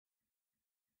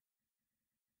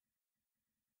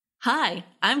Hi,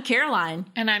 I'm Caroline.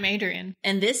 And I'm Adrienne.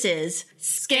 And this is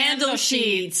Scandal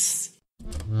Sheets.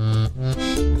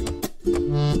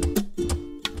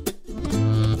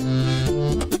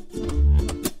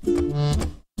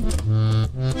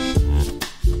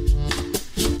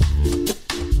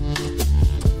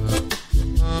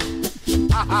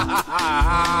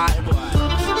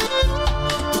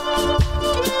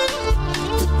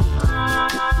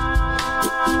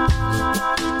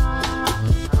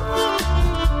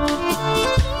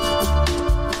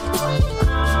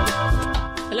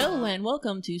 Hello and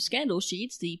welcome to Scandal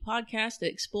Sheets, the podcast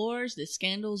that explores the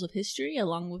scandals of history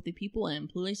along with the people and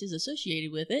places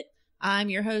associated with it. I'm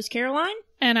your host, Caroline.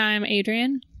 And I'm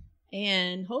Adrienne.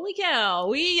 And holy cow,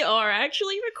 we are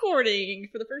actually recording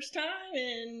for the first time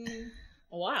in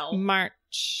a while. March?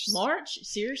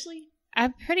 Seriously?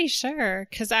 I'm pretty sure,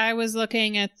 because I was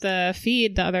looking at the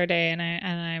feed the other day and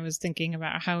I was thinking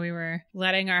about how we were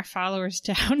letting our followers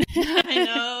down. I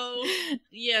know.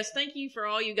 Yes, thank you for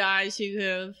all you guys who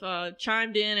have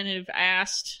chimed in and have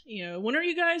asked, when are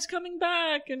you guys coming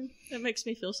back? And that makes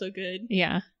me feel so good.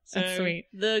 Yeah, that's sweet.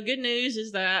 The good news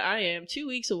is that I am 2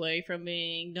 weeks away from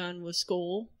being done with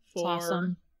school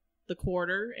for the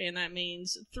quarter, and that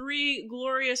means 3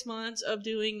 glorious months of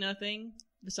doing nothing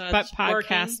besides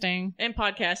podcasting. And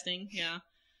podcasting, yeah.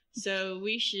 So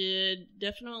we should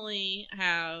definitely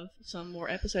have some more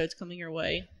episodes coming your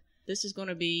way. This is going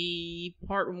to be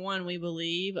part 1, we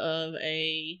believe, of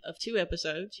 2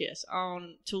 episodes, yes,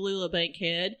 on Talullah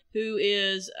Bankhead, who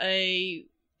is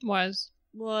was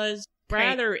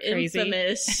rather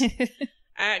infamous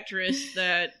actress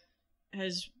that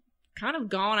has kind of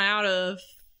gone out of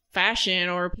fashion,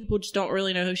 or people just don't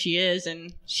really know who she is,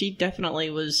 and she definitely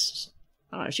was,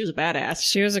 she was a badass.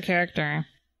 She was a character.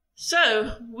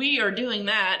 So, we are doing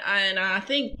that, and I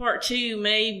think part 2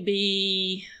 may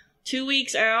be 2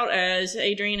 weeks out as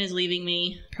Adrienne is leaving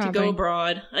me to go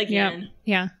abroad again. Yep.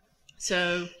 Yeah.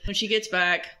 So, when she gets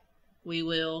back, we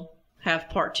will have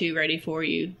part 2 ready for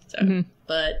you. So,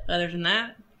 But other than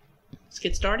that, let's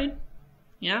get started.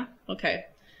 Yeah? Okay.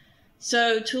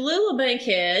 So, Talullah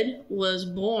Bankhead was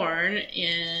born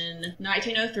in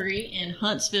 1903 in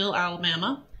Huntsville,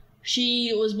 Alabama.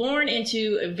 She was born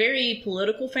into a very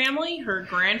political family. Her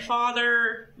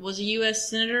grandfather was a U.S.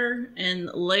 Senator, and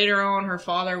later on her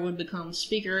father would become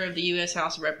Speaker of the U.S.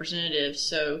 House of Representatives.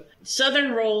 So,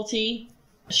 Southern royalty.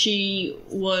 She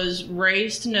was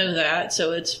raised to know that,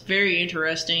 so it's very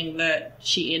interesting that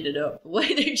she ended up the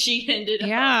way that she ended up.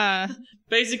 Yeah.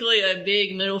 Basically a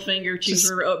big middle finger to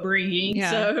her upbringing.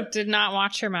 Yeah. So. Did not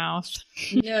watch her mouth.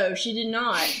 No, she did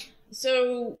not.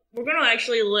 So we're going to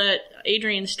actually let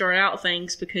Adrienne start out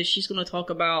things because she's going to talk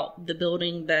about the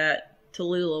building that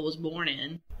Talullah was born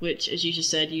in, which, as you just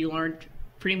said, you learned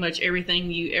pretty much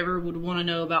everything you ever would want to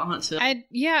know about Huntsville.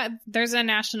 There's a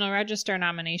National Register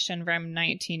nomination from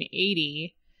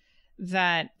 1980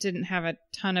 that didn't have a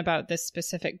ton about this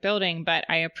specific building, but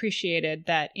I appreciated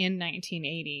that in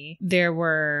 1980 there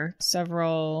were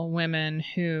several women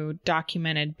who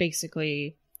documented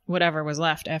basically whatever was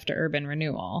left after urban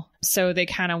renewal. So they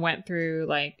kind of went through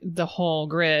like the whole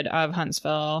grid of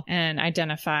Huntsville and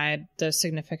identified the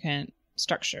significant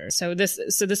structures. So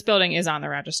this building is on the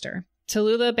register.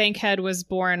 Talullah Bankhead was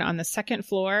born on the 2nd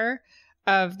floor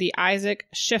of the Isaac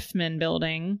Schiffman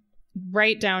building,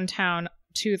 right downtown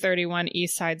 231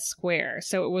 East Side Square.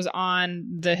 So it was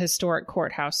on the historic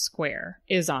courthouse square.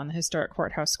 It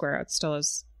still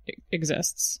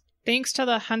exists. Thanks to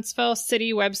the Huntsville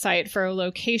City website for a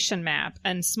location map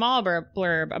and small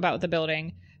blurb about the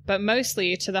building, but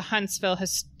mostly to the Huntsville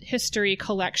History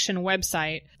Collection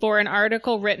website for an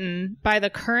article written by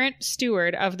the current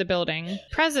steward of the building,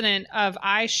 president of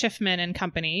I. Schiffman and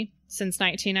Company since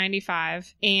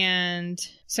 1995. And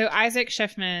so Isaac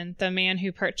Schiffman, the man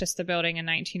who purchased the building in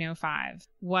 1905,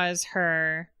 was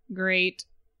her great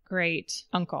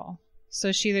uncle. So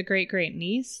is she the great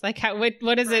niece? Like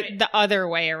what is it the other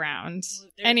way around? Well,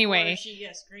 anyway,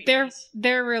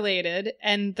 they're related,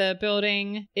 and the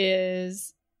building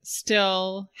is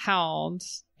still held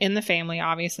in the family,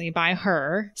 obviously, by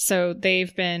her. So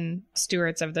they've been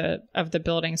stewards of the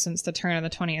building since the turn of the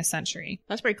 20th century.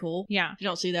 That's pretty cool. Yeah. You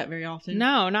don't see that very often.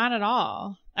 No, not at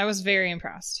all. I was very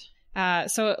impressed.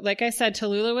 So like I said,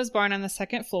 Talullah was born on the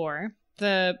 2nd floor.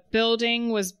 The building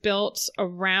was built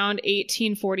around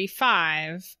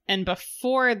 1845, and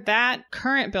before that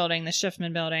current building, the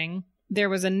Schiffman building, there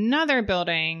was another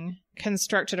building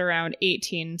constructed around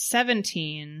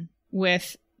 1817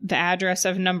 with the address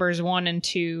of numbers 1 and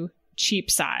 2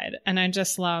 Cheapside. And I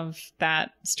just love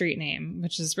that street name,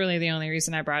 which is really the only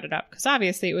reason I brought it up, because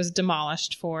obviously it was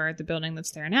demolished for the building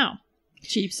that's there now.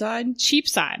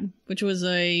 Cheapside. Which was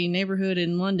a neighborhood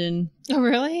in London. Oh,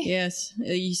 really? Yes.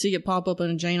 You see it pop up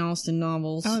in Jane Austen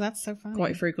novels. Oh, that's so funny.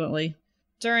 Quite frequently.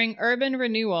 During urban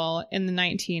renewal in the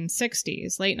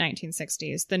 1960s, late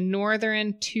 1960s, the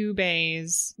northern two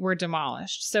bays were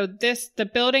demolished. So the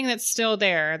building that's still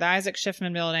there, the Isaac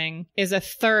Schiffman building, is a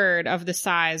third of the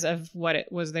size of what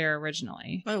it was there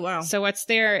originally. Oh, wow. So what's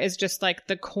there is just like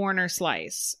the corner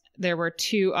slice. There were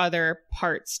two other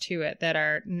parts to it that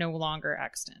are no longer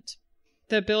extant.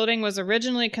 The building was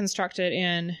originally constructed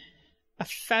in a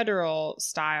federal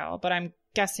style, but I'm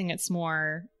guessing it's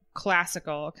more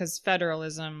classical because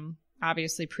federalism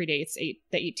obviously predates the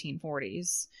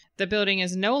 1840s. The building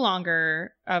is no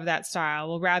longer of that style,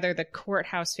 well, rather the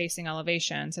courthouse facing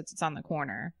elevation since it's on the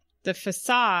corner. The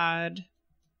facade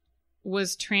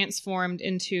was transformed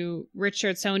into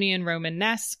Richardsonian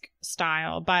Romanesque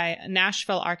style by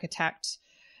Nashville architect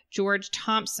George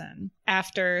Thompson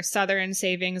after Southern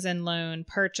Savings and Loan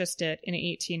purchased it in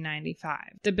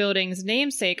 1895. The building's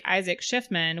namesake, Isaac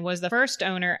Schiffman, was the first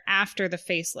owner after the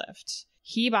facelift.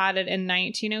 He bought it in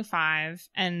 1905,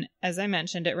 and as I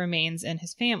mentioned, it remains in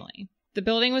his family. The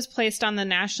building was placed on the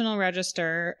National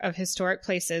Register of Historic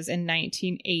Places in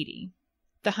 1980.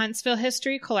 The Huntsville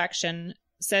History Collection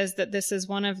says that this is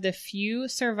one of the few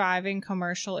surviving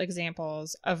commercial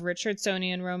examples of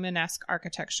Richardsonian Romanesque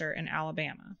architecture in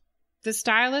Alabama. The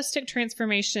stylistic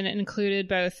transformation included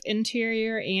both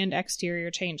interior and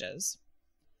exterior changes.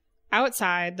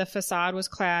 Outside, the facade was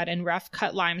clad in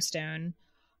rough-cut limestone,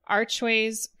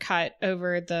 archways cut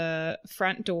over the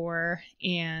front door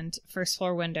and first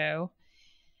floor window,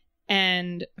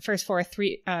 and first floor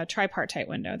tripartite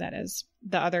window, that is.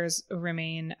 The others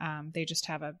remain, they just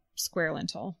have a square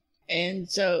lintel. And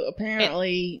so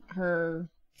apparently her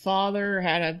father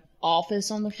had an office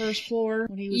on the first floor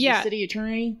when he was the city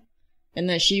attorney, and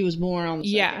that she was born on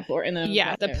the second floor. And then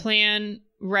the plan,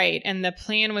 right. And the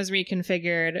plan was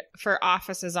reconfigured for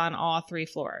offices on all three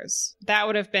floors. That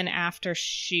would have been after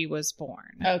she was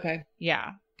born. Okay.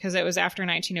 Yeah, because it was after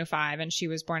 1905 and she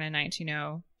was born in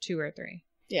 1902 or 3.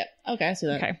 Yeah. Okay, I see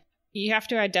that. Okay. You have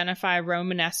to identify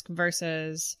Romanesque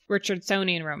versus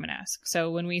Richardsonian Romanesque.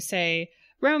 So when we say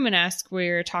Romanesque,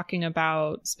 we're talking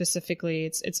about specifically,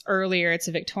 it's earlier, it's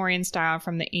a Victorian style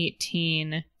from the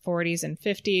 1840s and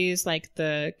 50s, like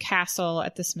the castle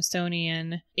at the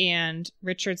Smithsonian. And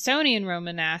Richardsonian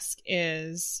Romanesque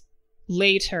is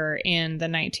later in the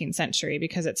 19th century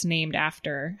because it's named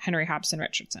after Henry Hobson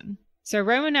Richardson. So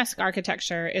Romanesque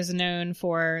architecture is known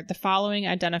for the following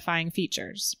identifying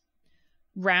features.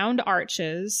 Round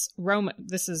arches.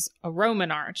 This is a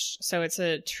Roman arch, so it's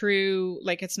a true,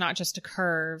 like, it's not just a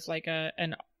curve like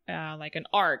an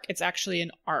arc. It's actually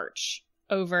an arch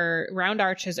over round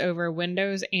arches over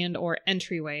windows and or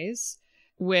entryways,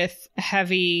 with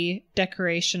heavy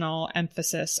decorational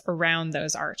emphasis around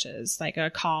those arches, like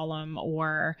a column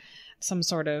or some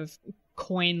sort of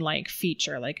coin-like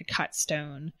feature, like a cut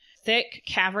stone. Thick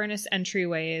cavernous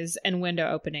entryways and window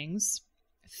openings.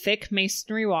 Thick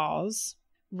masonry walls.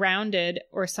 Rounded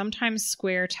or sometimes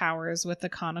square towers with a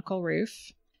conical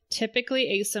roof,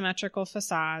 typically asymmetrical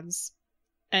facades,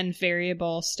 and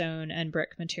variable stone and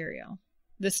brick material.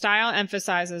 The style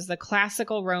emphasizes the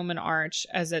classical Roman arch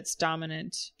as its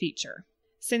dominant feature.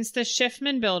 Since the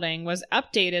Schiffman building was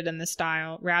updated in the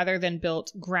style rather than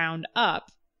built ground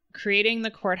up, creating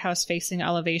the courthouse-facing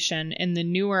elevation in the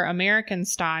newer American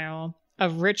style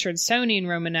of Richardsonian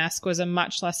Romanesque was a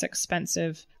much less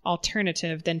expensive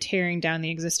alternative than tearing down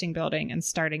the existing building and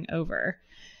starting over.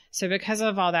 So because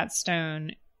of all that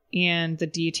stone and the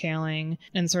detailing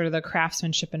and sort of the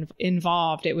craftsmanship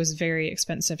involved, it was very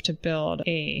expensive to build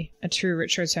a true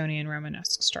Richardsonian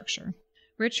Romanesque structure.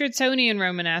 Richardsonian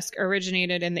Romanesque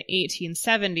originated in the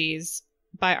 1870s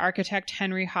by architect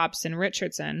Henry Hobson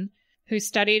Richardson, who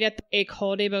studied at the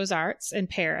École des Beaux-Arts in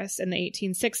Paris in the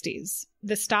 1860s.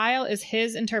 The style is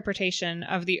his interpretation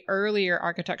of the earlier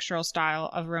architectural style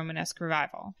of Romanesque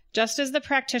revival. Just as the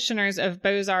practitioners of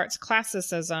Beaux-Arts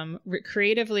classicism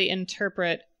creatively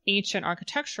interpret ancient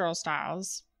architectural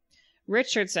styles,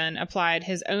 Richardson applied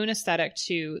his own aesthetic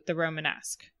to the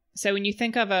Romanesque. So when you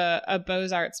think of a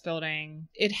Beaux-Arts building,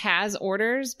 it has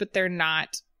orders, but they're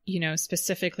not,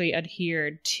 specifically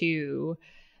adhered to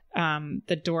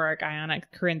the Doric,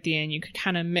 Ionic, Corinthian. You could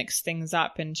kind of mix things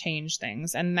up and change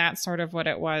things. And that's sort of what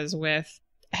it was with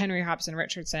Henry Hobson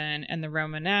Richardson and the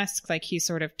Romanesque. Like, he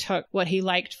sort of took what he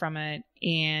liked from it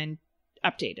and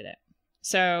updated it.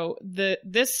 So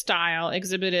this style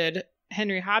exhibited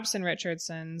Henry Hobson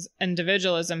Richardson's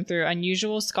individualism through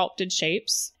unusual sculpted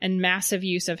shapes and massive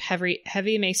use of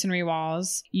heavy masonry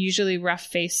walls, usually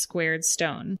rough-faced squared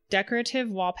stone. Decorative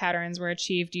wall patterns were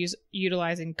achieved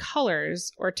utilizing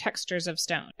colors or textures of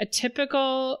stone. A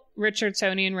typical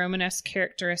Richardsonian Romanesque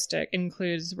characteristic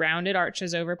includes rounded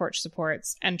arches over porch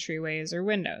supports, entryways, or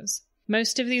windows.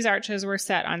 Most of these arches were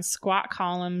set on squat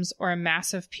columns or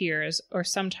massive piers, or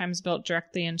sometimes built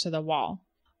directly into the wall.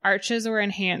 Arches were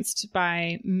enhanced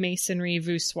by masonry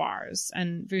voussoirs,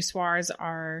 and voussoirs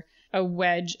are a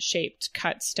wedge-shaped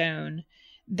cut stone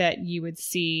that you would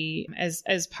see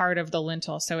as part of the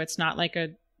lintel. So it's not like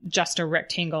just a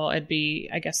rectangle. It'd be,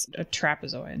 I guess, a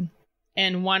trapezoid.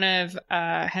 And one of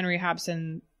Henry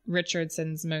Hobson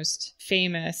Richardson's most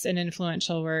famous and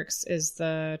influential works is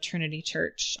the Trinity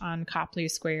Church on Copley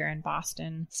Square in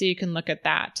Boston. So you can look at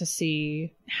that to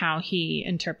see how he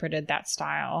interpreted that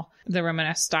style, the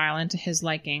Romanesque style, into his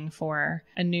liking for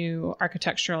a new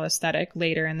architectural aesthetic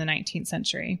later in the 19th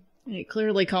century. It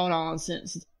clearly caught on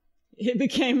since it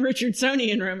became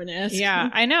Richardsonian Romanesque. Yeah,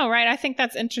 I know, right? I think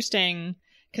that's interesting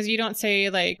because you don't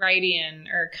say like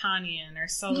Wrightian or Kahnian or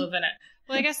Sullivan.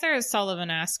 Well, I guess there is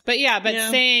Sullivan-esque, but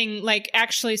saying like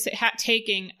actually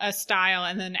taking a style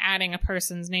and then adding a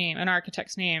person's name, an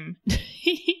architect's name,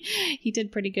 he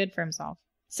did pretty good for himself.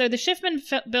 So the Schiffman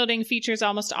building features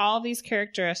almost all of these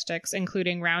characteristics,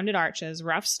 including rounded arches,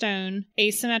 rough stone,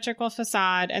 asymmetrical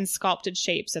facade, and sculpted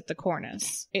shapes at the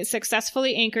cornice. It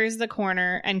successfully anchors the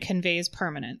corner and conveys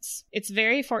permanence. It's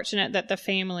very fortunate that the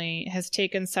family has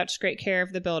taken such great care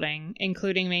of the building,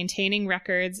 including maintaining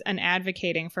records and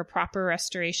advocating for proper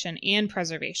restoration and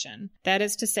preservation. That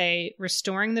is to say,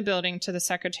 restoring the building to the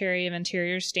Secretary of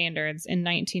Interior standards in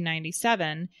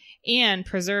 1997 and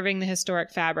preserving the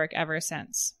historic fabric ever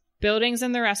since. Buildings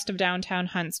in the rest of downtown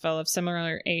Huntsville of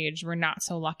similar age were not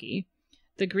so lucky.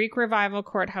 The Greek Revival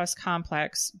Courthouse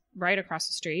complex, right across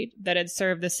the street, that had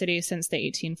served the city since the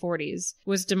 1840s,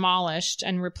 was demolished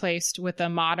and replaced with a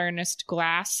modernist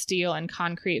glass, steel, and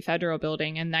concrete federal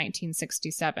building in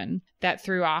 1967 that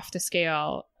threw off the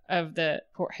scale of the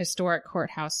historic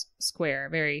courthouse square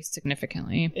very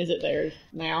significantly. Is it there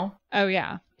now? Oh,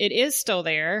 yeah. It is still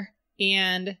there.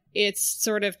 And it's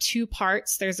sort of two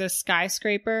parts. There's a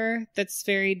skyscraper that's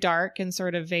very dark and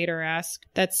sort of Vader-esque.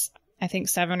 That's, I think,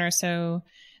 7 or so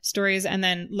stories. And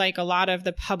then, like a lot of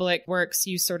the public works,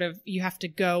 you have to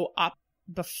go up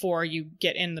before you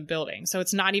get in the building. So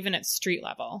it's not even at street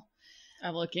level.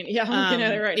 I'm looking at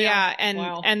it right now. Yeah,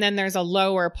 wow. And then there's a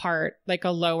lower part, like a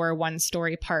lower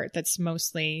 1-story part that's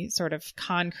mostly sort of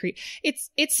concrete.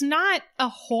 It's not a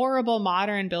horrible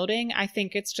modern building. I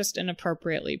think it's just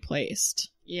inappropriately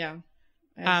placed. Yeah.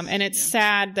 And it's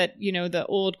sad that, the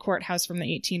old courthouse from the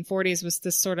 1840s was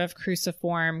this sort of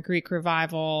cruciform Greek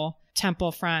Revival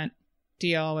temple front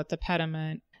deal with the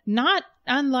pediment. Not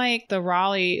unlike the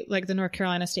Raleigh, like the North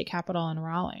Carolina State Capitol in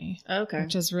Raleigh. Okay.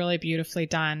 Which is really beautifully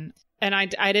done. And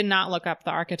I did not look up the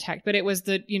architect, but it was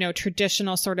the,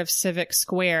 traditional sort of civic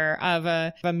square of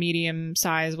a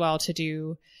medium-sized,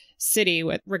 well-to-do city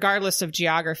with, regardless of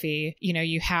geography,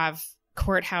 you have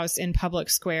courthouse in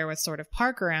public square with sort of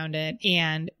park around it.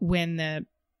 And when the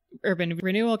urban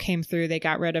renewal came through, they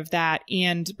got rid of that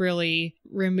and really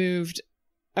removed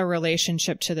a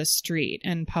relationship to the street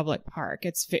and public park.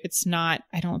 It's not,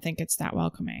 I don't think it's that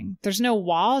welcoming. There's no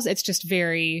walls. It's just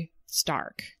very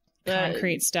stark.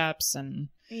 Concrete steps and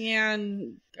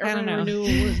urban renewal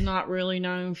was not really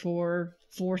known for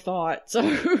forethought. So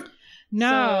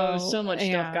so much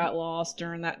stuff got lost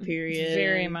during that period.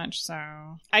 Very much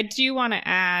so. I do want to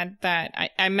add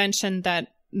that I mentioned that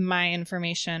my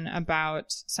information about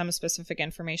some specific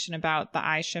information about the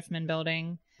I. Schiffman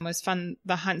building was from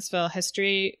the Huntsville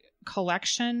History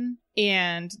Collection,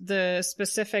 and the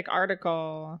specific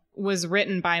article was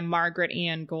written by Margaret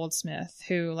Ann Goldsmith,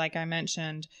 who, like I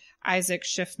mentioned, Isaac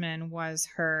Schiffman was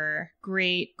her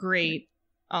great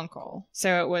uncle.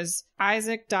 So it was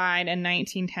Isaac died in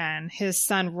 1910. His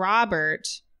son Robert,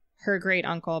 her great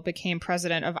uncle, became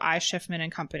president of I. Schiffman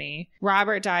and Company.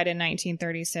 Robert died in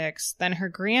 1936. Then her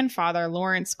grandfather,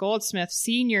 Lawrence Goldsmith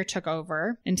Sr., took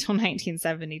over until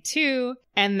 1972.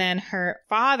 And then her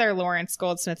father, Lawrence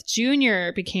Goldsmith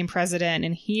Jr., became president,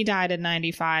 and he died in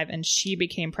 95, and she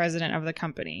became president of the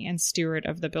company and steward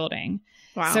of the building.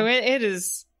 Wow. So it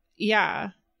is,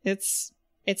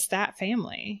 it's that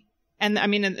family. And I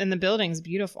mean, and the building's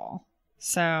beautiful.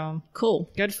 So cool.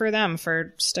 Good for them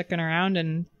for sticking around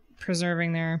and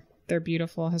preserving their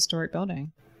beautiful historic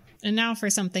building. And now for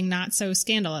something not so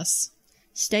scandalous.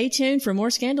 Stay tuned for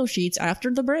more scandal sheets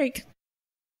after the break.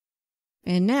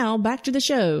 And now back to the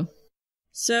show.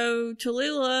 So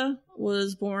Talullah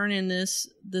was born in this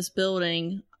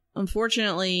building.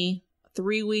 Unfortunately,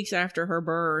 3 weeks after her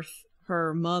birth,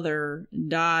 her mother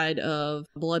died of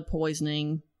blood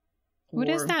poisoning. What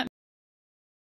does that